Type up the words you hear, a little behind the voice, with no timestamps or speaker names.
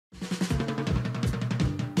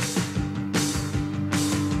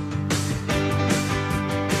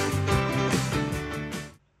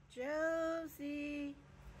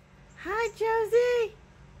Josie.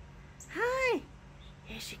 Hi.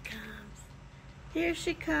 Here she comes. Here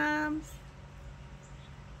she comes.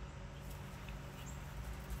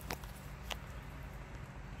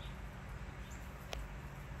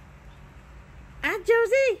 Hi,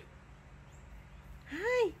 Josie.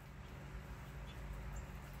 Hi.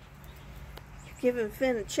 You giving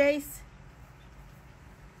Finn a chase?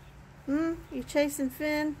 You chasing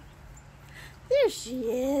Finn? There she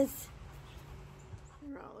is.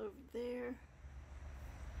 They're all over there.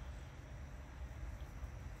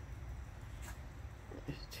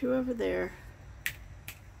 There's two over there.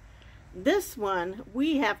 This one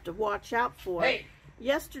we have to watch out for. Hey.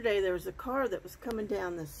 Yesterday there was a car that was coming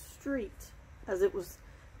down the street as it was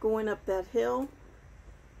going up that hill.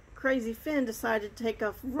 Crazy Finn decided to take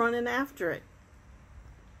off running after it.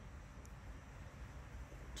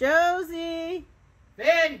 Josie!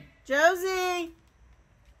 Finn! Josie!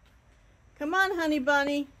 Come on, honey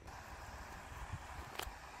bunny.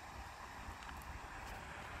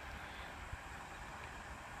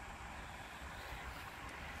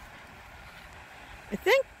 I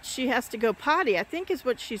think she has to go potty. I think is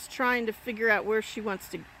what she's trying to figure out where she wants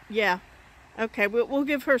to. Yeah. Okay, we'll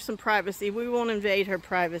give her some privacy. We won't invade her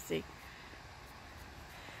privacy.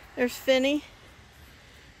 There's Finny.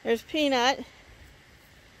 There's Peanut.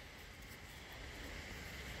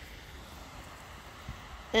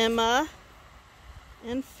 Emma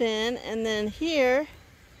and Finn, and then here,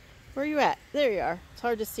 where are you at? There you are. It's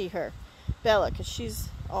hard to see her. Bella, because she's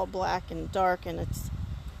all black and dark, and it's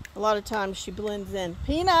a lot of times she blends in.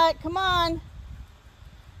 Peanut, come on.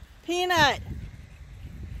 Peanut,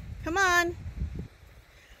 come on.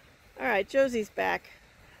 All right, Josie's back.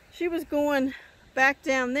 She was going back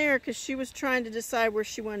down there because she was trying to decide where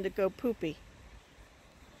she wanted to go poopy.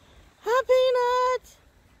 Hi, Peanut.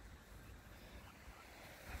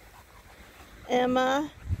 Emma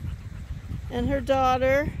and her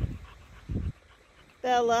daughter,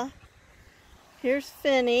 Bella. Here's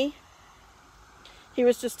Finny. He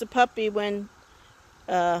was just a puppy when,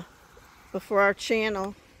 before our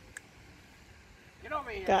channel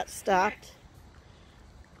got stopped.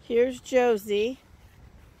 Here's Josie.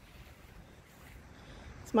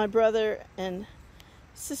 It's my brother and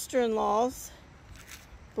sister-in-law's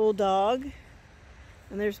bulldog.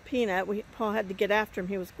 And there's Peanut. Paul had to get after him.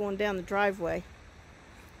 He was going down the driveway.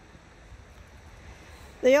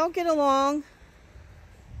 They all get along.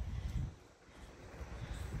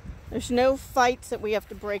 There's no fights that we have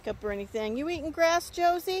to break up or anything. You eating grass,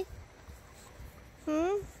 Josie?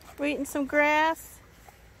 We're eating some grass.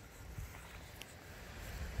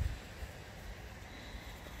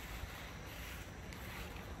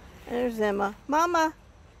 There's Emma. Mama!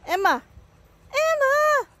 Emma!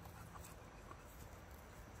 Emma!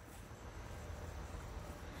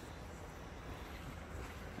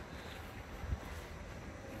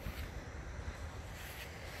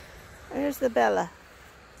 There's the Bella.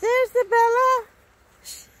 There's the Bella.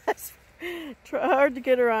 It's hard to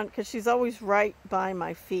get her on because she's always right by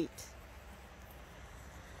my feet.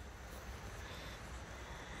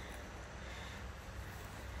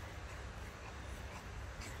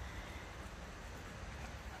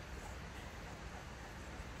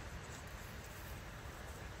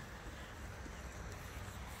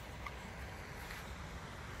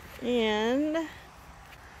 And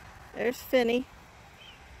there's Finny.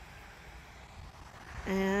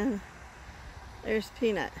 And there's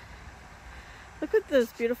Peanut. Look at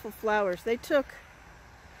those beautiful flowers. They took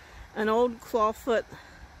an old clawfoot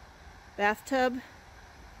bathtub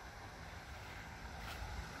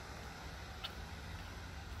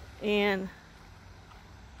and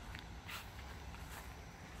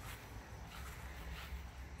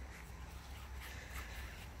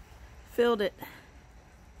filled it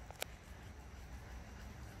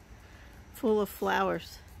full of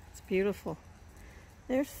flowers. It's beautiful.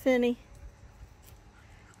 There's Finny.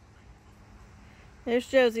 There's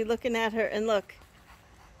Josie looking at her, and look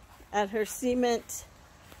at her cement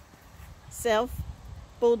self,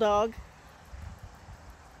 bulldog.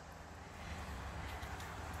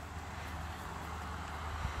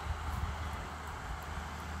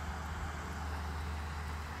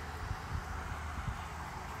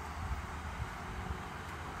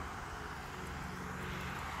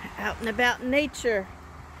 Out and about in nature.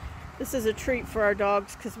 This is a treat for our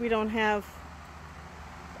dogs because we don't have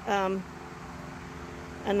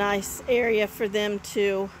a nice area for them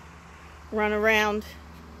to run around.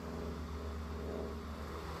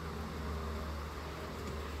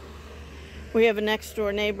 We have a next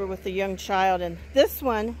door neighbor with a young child, and this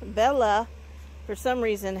one, Bella, for some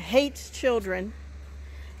reason hates children,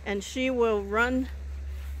 and she will run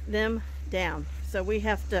them down. So we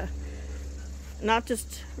have to not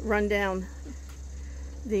just run down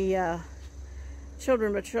the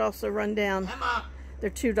children, but she'll also run down their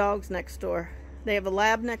 2 dogs next door. They have a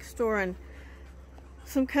lab next door and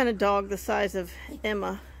some kind of dog the size of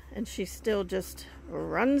Emma, and she still just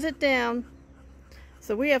runs it down.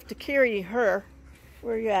 So we have to carry her.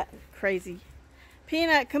 Where you at, crazy?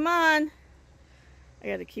 Peanut, come on. I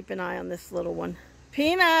got to keep an eye on this little one.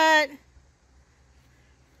 Peanut!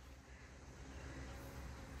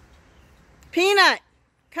 Peanut,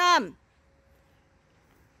 come.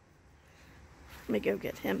 Let me go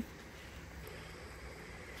get him.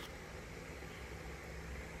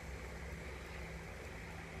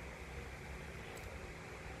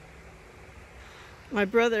 My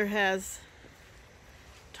brother has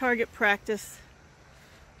target practice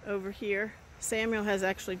over here. Samuel has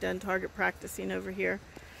actually done target practicing over here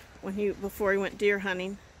before he went deer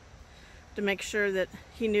hunting, to make sure that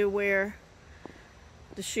he knew where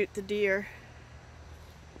to shoot the deer.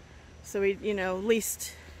 So he, you know, at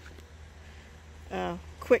least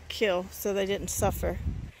quick kill so they didn't suffer.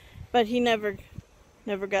 But he never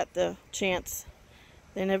got the chance.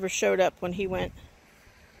 They never showed up when he went.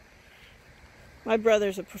 My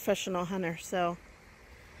brother's a professional hunter, so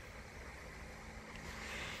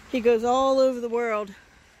he goes all over the world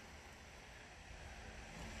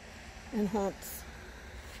and hunts.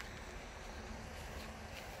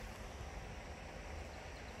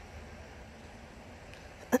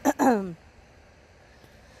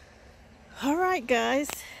 All right, guys.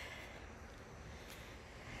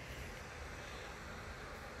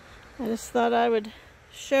 I just thought I would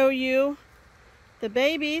show you the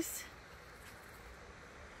babies.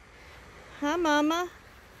 Hi, Mama.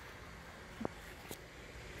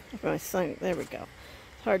 My son, there we go.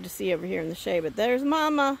 It's hard to see over here in the shade, but there's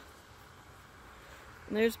Mama.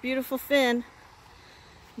 And there's beautiful Finn.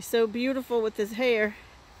 He's so beautiful with his hair.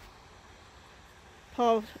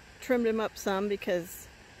 Paul trimmed him up some because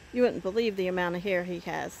you wouldn't believe the amount of hair he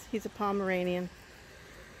has. He's a Pomeranian,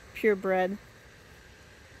 purebred.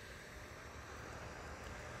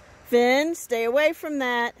 Finn, stay away from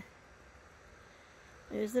that.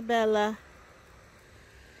 There's Isabella.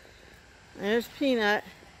 There's Peanut.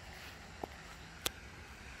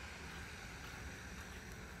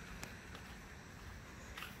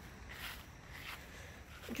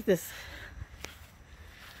 Look at this.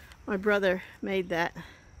 My brother made that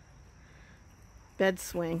bed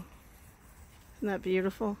swing. Isn't that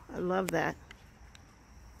beautiful? I love that.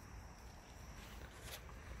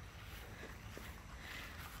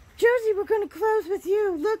 Josie, we're going to close with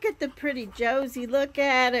you. Look at the pretty Josie. Look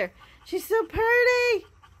at her. She's so pretty.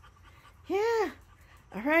 Yeah.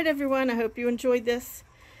 All right, everyone. I hope you enjoyed this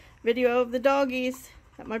video of the doggies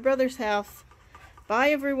at my brother's house.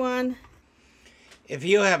 Bye, everyone. If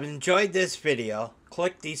you have enjoyed this video,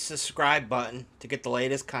 click the subscribe button to get the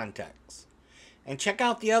latest contents. And check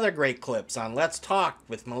out the other great clips on Let's Talk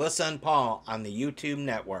with Melissa and Paul on the YouTube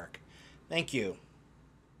network. Thank you.